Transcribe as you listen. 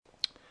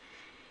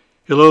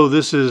Hello,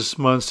 this is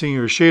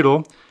Monsignor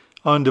Shadle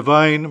on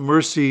Divine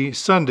Mercy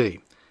Sunday,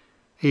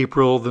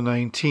 April the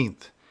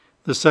 19th.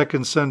 The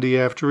second Sunday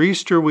after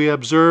Easter we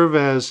observe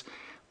as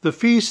the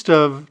Feast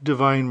of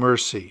Divine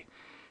Mercy.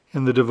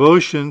 And the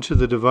devotion to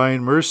the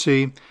Divine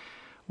Mercy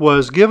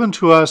was given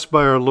to us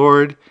by our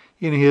Lord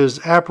in his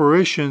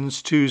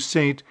apparitions to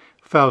Saint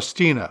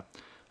Faustina,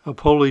 a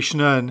Polish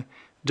nun,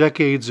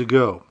 decades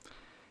ago.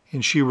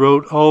 And she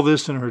wrote all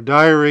this in her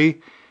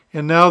diary,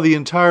 and now the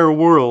entire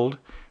world,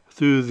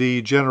 through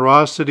the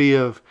generosity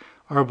of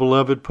our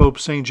beloved Pope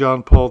St.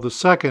 John Paul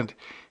II,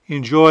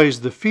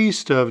 enjoys the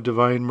Feast of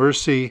Divine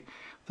Mercy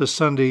the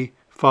Sunday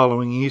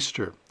following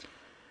Easter.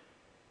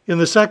 In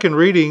the second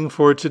reading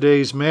for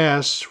today's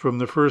Mass from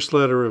the first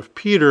letter of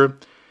Peter,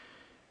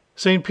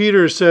 St.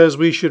 Peter says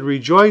we should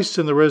rejoice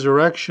in the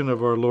resurrection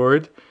of our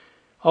Lord,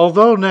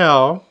 although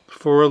now,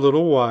 for a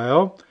little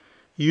while,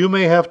 you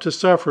may have to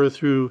suffer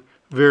through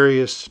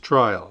various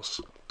trials.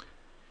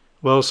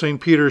 Well, St.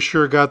 Peter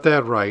sure got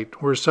that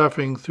right. We're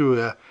suffering through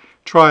a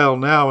trial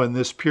now in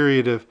this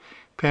period of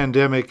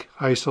pandemic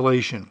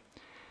isolation.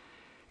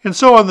 And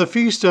so on the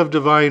Feast of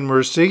Divine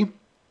Mercy,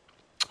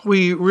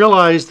 we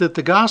realize that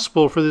the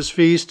gospel for this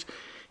feast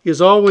is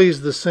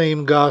always the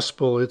same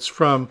gospel. It's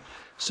from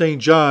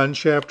St. John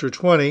chapter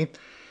 20,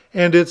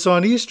 and it's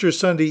on Easter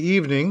Sunday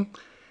evening,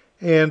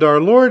 and our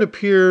Lord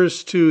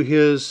appears to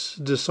his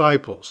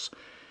disciples.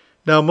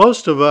 Now,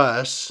 most of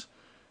us,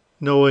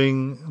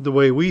 knowing the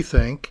way we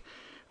think,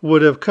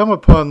 would have come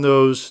upon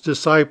those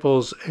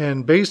disciples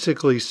and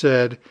basically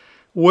said,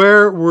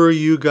 "Where were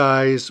you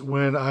guys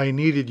when I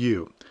needed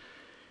you?"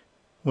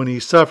 When he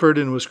suffered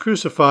and was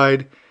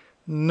crucified,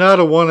 not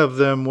a one of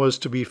them was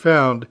to be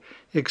found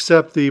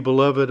except the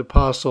beloved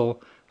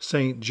apostle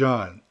St.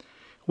 John.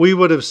 We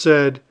would have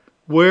said,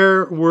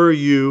 "Where were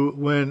you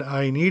when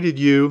I needed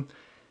you?"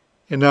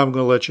 And now I'm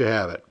going to let you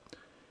have it.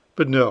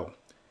 But no,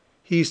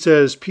 he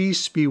says,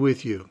 "Peace be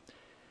with you."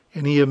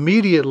 And he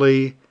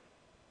immediately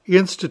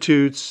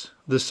institutes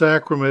the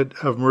sacrament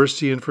of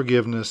mercy and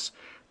forgiveness,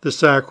 the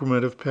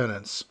sacrament of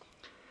penance.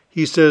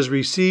 He says,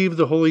 "Receive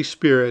the Holy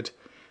Spirit,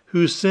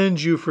 whose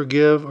sins you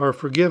forgive are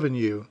forgiven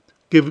you,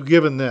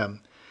 given them,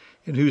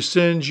 and whose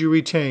sins you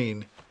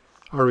retain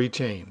are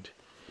retained."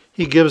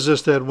 He gives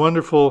us that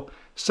wonderful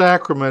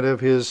sacrament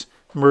of his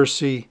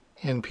mercy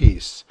and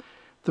peace,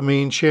 the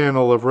main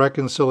channel of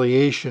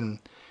reconciliation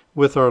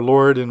with our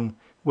Lord and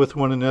with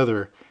one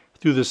another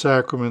through the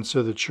sacraments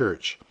of the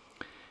Church.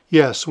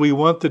 Yes, we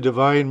want the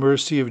divine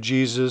mercy of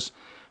Jesus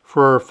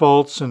for our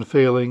faults and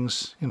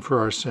failings and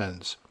for our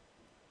sins.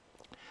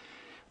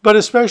 But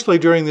especially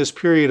during this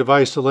period of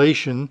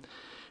isolation,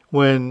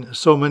 when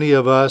so many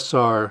of us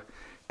are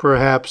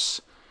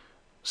perhaps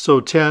so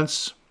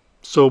tense,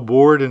 so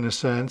bored in a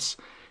sense,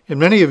 and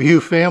many of you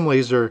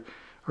families are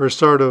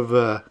sort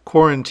of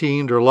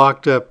quarantined or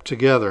locked up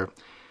together,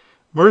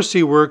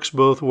 mercy works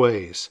both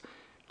ways.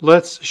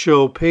 Let's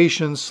show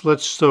patience,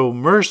 let's show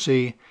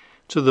mercy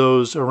to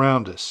those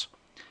around us.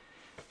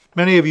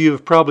 Many of you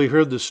have probably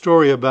heard the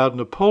story about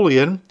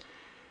Napoleon.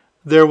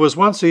 There was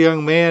once a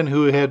young man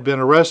who had been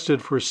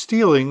arrested for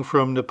stealing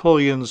from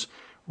Napoleon's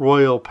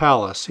royal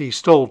palace. He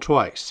stole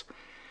twice.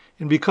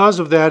 And because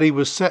of that, he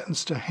was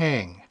sentenced to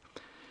hang.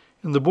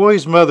 And the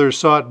boy's mother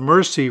sought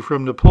mercy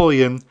from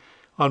Napoleon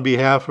on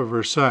behalf of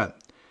her son.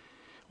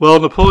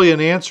 Well,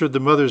 Napoleon answered the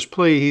mother's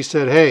plea. He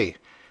said, "Hey,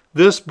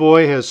 this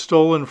boy has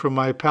stolen from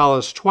my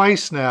palace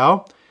twice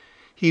now.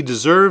 He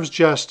deserves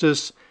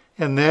justice,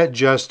 and that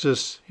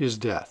justice is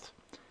death."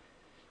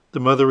 The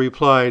mother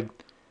replied,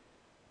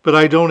 "But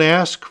I don't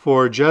ask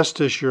for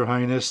justice, Your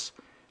Highness.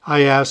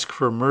 I ask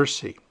for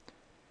mercy."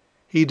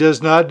 "He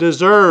does not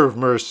deserve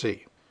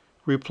mercy,"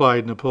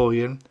 replied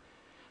Napoleon.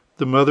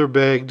 The mother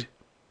begged,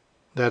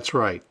 "That's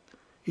right.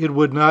 It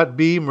would not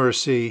be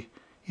mercy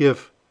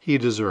if he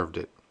deserved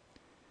it."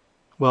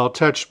 While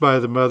touched by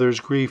the mother's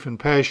grief and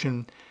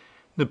passion,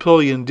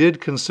 Napoleon did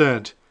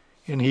consent,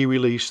 and he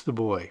released the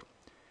boy.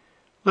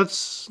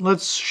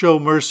 Let's show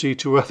mercy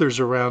to others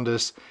around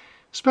us,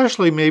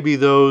 especially maybe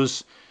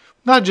those,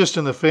 not just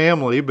in the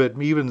family, but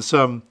even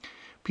some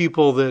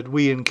people that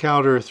we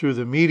encounter through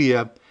the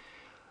media.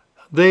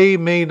 They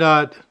may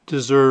not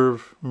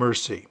deserve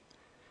mercy.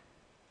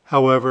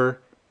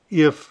 However,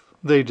 if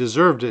they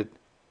deserved it,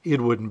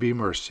 it wouldn't be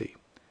mercy.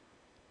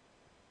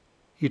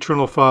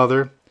 Eternal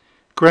Father,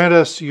 grant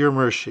us your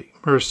mercy.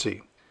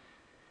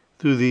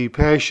 Through the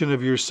passion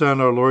of your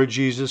Son, our Lord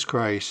Jesus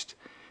Christ,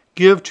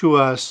 give to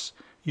us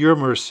your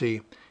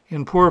mercy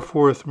and pour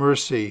forth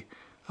mercy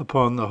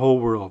upon the whole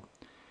world.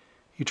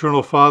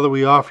 Eternal Father,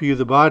 we offer you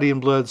the body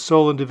and blood,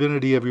 soul and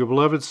divinity of your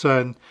beloved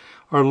Son,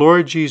 our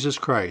Lord Jesus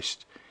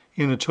Christ,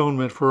 in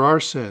atonement for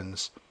our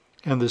sins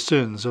and the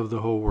sins of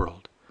the whole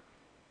world.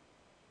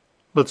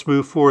 Let's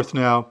move forth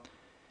now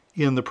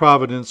in the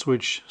providence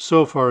which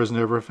so far has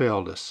never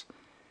failed us.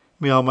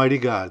 May Almighty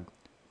God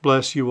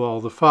bless you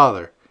all, the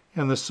Father,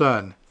 and the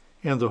Son,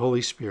 and the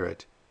Holy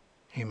Spirit.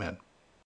 Amen.